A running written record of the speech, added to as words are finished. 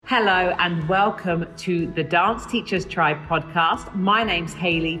Hello and welcome to the Dance Teachers Tribe podcast. My name's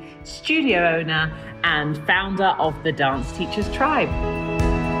Hayley, studio owner and founder of the Dance Teachers Tribe.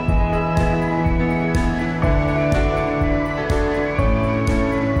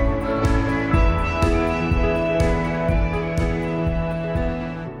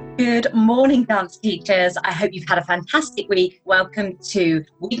 Good morning, dance teachers. I hope you've had a fantastic week. Welcome to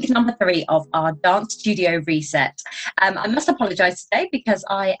week number 3 of our Dance Studio Reset. I must apologise today because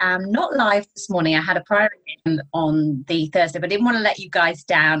I am not live this morning. I had a prior on the Thursday, but I didn't want to let you guys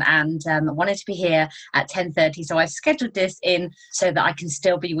down and wanted to be here at 10:30. So I've scheduled this in so that I can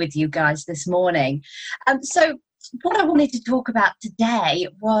still be with you guys this morning. So what I wanted to talk about today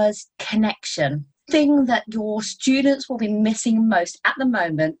was connection. Thing that your students will be missing most at the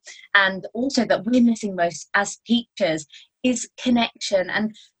moment, and also that we're missing most as teachers, is connection.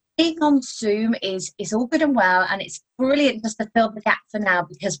 And being on Zoom is all good and well, and it's brilliant just to fill the gap for now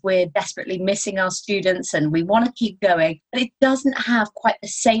because we're desperately missing our students and we want to keep going, but it doesn't have quite the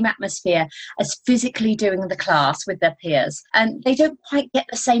same atmosphere as physically doing the class with their peers, and they don't quite get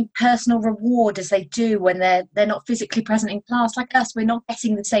the same personal reward as they do when they're not physically present in class. Like us, we're not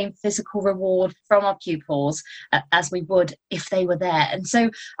getting the same physical reward from our pupils as we would if they were there. And so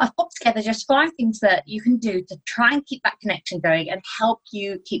I've put together just 5 things that you can do to try and keep that connection going and help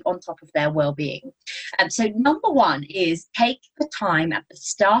you keep on top of their well-being. So number 1 is take the time at the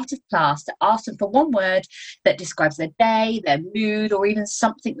start of class to ask them for one word that describes their day, their mood, or even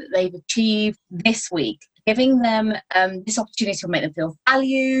something that they've achieved this week. Giving them this opportunity will make them feel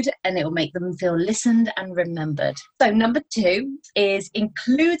valued, and it will make them feel listened and remembered. So number 2 is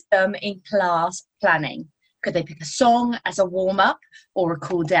include them in class planning. Could they pick a song as a warm-up or a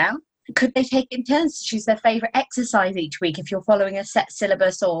cool-down? Could they take in turns to choose their favourite exercise each week if you're following a set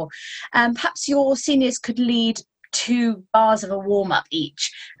syllabus? Or perhaps your seniors could lead 2 bars of a warm-up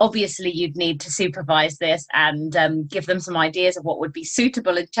each. Obviously, you'd need to supervise this and give them some ideas of what would be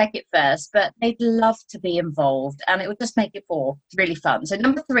suitable and check it first, but they'd love to be involved, and it would just make it really fun. So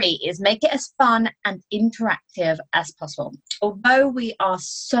number 3 is make it as fun and interactive as possible. Although we are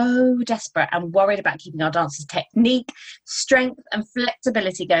so desperate and worried about keeping our dancers' technique, strength and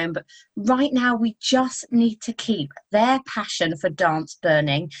flexibility going, but right now we just need to keep their passion for dance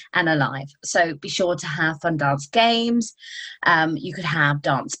burning and alive. So be sure to have fun dance games. You could have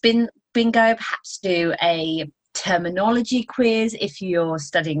dance bingo, perhaps do a terminology quiz if you're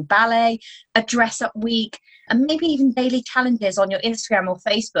studying ballet, a dress-up week, and maybe even daily challenges on your Instagram or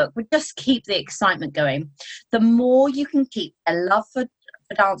Facebook would just keep the excitement going. The more you can keep their love for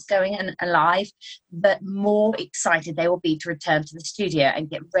dance going and alive, the more excited they will be to return to the studio and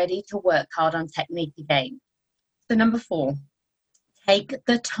get ready to work hard on technique again. So number 4, take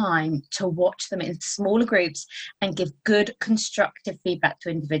the time to watch them in smaller groups and give good constructive feedback to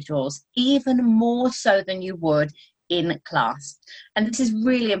individuals, even more so than you would in class. And this is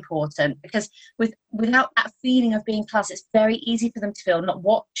really important because without that feeling of being in class, it's very easy for them to feel not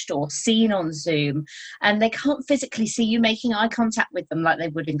watched or seen on Zoom, and they can't physically see you making eye contact with them like they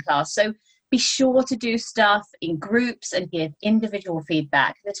would in class. So be sure to do stuff in groups and give individual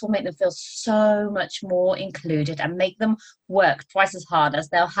feedback. This will make them feel so much more included and make them work twice as hard, as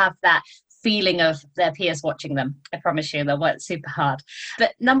they'll have that feeling of their peers watching them. I promise you, they'll work super hard.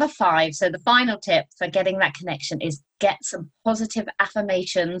 But number 5, so the final tip for getting that connection is get some positive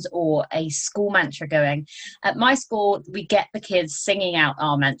affirmations or a school mantra going. At my school, we get the kids singing out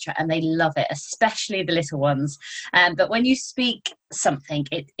our mantra and they love it, especially the little ones. But when you speak something,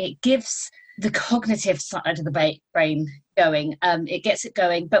 it gives the cognitive side of the brain going. It gets it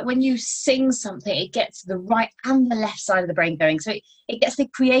going. But when you sing something, it gets the right and the left side of the brain going. So it gets the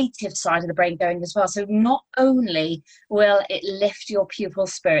creative side of the brain going as well. So not only will it lift your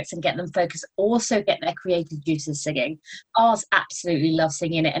pupils' spirits and get them focused, also get their creative juices singing. Ours absolutely love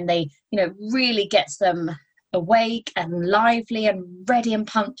singing it, and they, really gets them awake and lively and ready and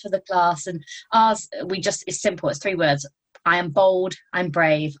pumped for the class. And ours, it's simple. It's 3 words. I am bold, I'm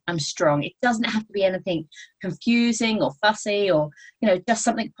brave, I'm strong. It doesn't have to be anything confusing or fussy or, just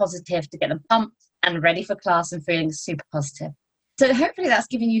something positive to get them pumped and ready for class and feeling super positive. So hopefully that's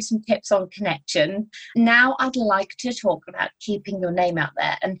given you some tips on connection. Now I'd like to talk about keeping your name out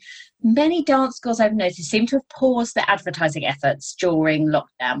there. And many dance schools I've noticed seem to have paused their advertising efforts during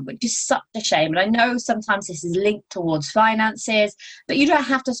lockdown, which is such a shame. And I know sometimes this is linked towards finances, but you don't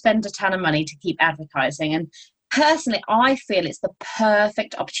have to spend a ton of money to keep advertising. And personally, I feel it's the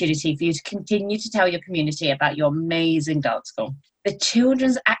perfect opportunity for you to continue to tell your community about your amazing dance school. The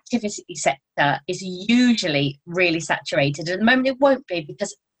children's activity sector is usually really saturated. At the moment, it won't be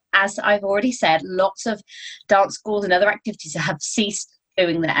because, as I've already said, lots of dance schools and other activities have ceased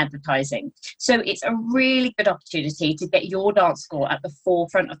doing their advertising. So it's a really good opportunity to get your dance school at the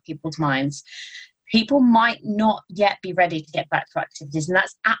forefront of people's minds. People might not yet be ready to get back to activities, and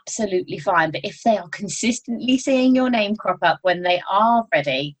that's absolutely fine. But if they are consistently seeing your name crop up when they are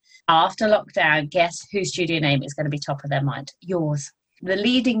ready after lockdown, guess whose studio name is going to be top of their mind? Yours. The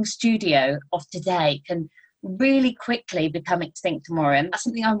leading studio of today can really quickly become extinct tomorrow, and that's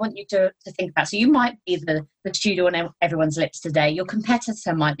something I want you to think about. So you might be the studio on everyone's lips today, your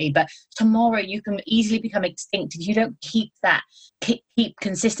competitor might be, but tomorrow you can easily become extinct if you don't keep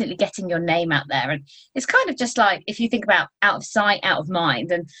consistently getting your name out there. And it's kind of just like, if you think about out of sight, out of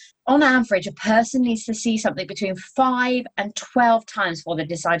mind, and on average a person needs to see something between 5 and 12 times before they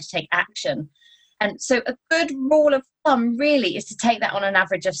decide to take action. And so a good rule of thumb really is to take that on an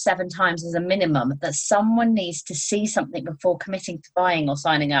average of 7 times as a minimum, that someone needs to see something before committing to buying or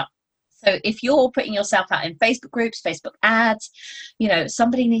signing up. So if you're putting yourself out in Facebook groups, Facebook ads,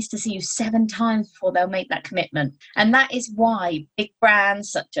 somebody needs to see you 7 times before they'll make that commitment. And that is why big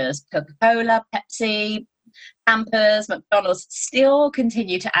brands such as Coca-Cola, Pepsi, Pampers, McDonald's still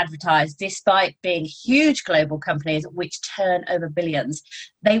continue to advertise despite being huge global companies which turn over billions.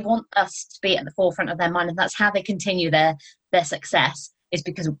 They want us to be at the forefront of their mind, and that's how they continue their success, is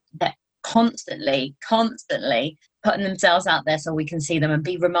because they're constantly putting themselves out there so we can see them and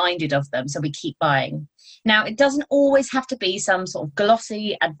be reminded of them, so we keep buying. Now, it doesn't always have to be some sort of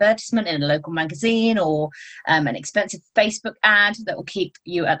glossy advertisement in a local magazine or an expensive Facebook ad that will keep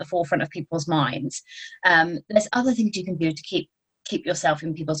you at the forefront of people's minds. There's other things you can do to keep yourself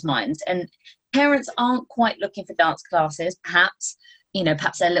in people's minds. And parents aren't quite looking for dance classes, perhaps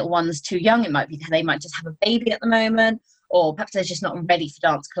their little one's too young. It might be they might just have a baby at the moment, or perhaps they're just not ready for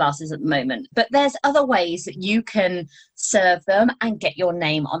dance classes at the moment. But there's other ways that you can serve them and get your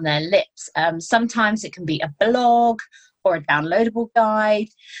name on their lips. Sometimes it can be a blog or a downloadable guide.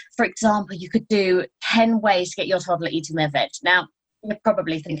 For example, you could do 10 ways to get your toddler eating their veg. Now, you're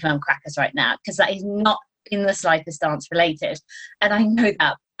probably thinking I'm crackers right now, because that is not in the slightest dance related. And I know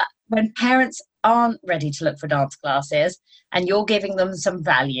that when parents aren't ready to look for dance classes and you're giving them some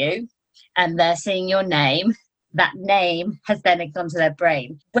value and they're seeing your name, that name has then gone to their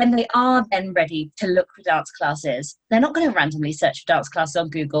brain. When they are then ready to look for dance classes, they're not going to randomly search for dance classes on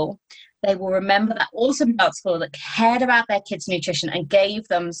Google. They will remember that awesome dance school that cared about their kids' nutrition and gave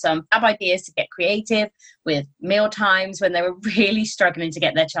them some fab ideas to get creative with meal times when they were really struggling to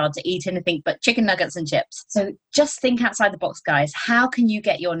get their child to eat anything but chicken nuggets and chips. So just think outside the box, guys. How can you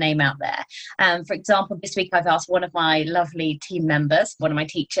get your name out there? For example, this week I've asked one of my lovely team members, one of my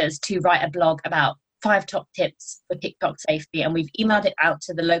teachers, to write a blog about 5 top tips for TikTok safety, and we've emailed it out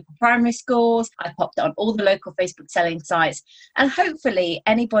to the local primary schools. I popped it on all the local Facebook selling sites, and hopefully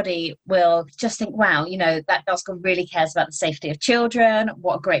anybody will just think, wow, that dance school really cares about the safety of children.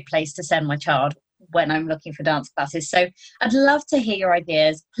 What a great place to send my child when I'm looking for dance classes. So I'd love to hear your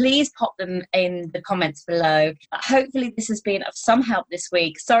ideas. Please pop them in the comments below. Hopefully this has been of some help this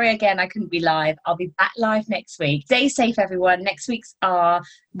week. Sorry again, I couldn't be live. I'll be back live next week. Stay safe, everyone. Next week's our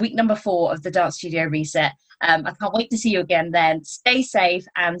week number 4 of the Dance Studio Reset. I can't wait to see you again then. Stay safe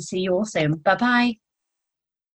and see you all soon. Bye-bye.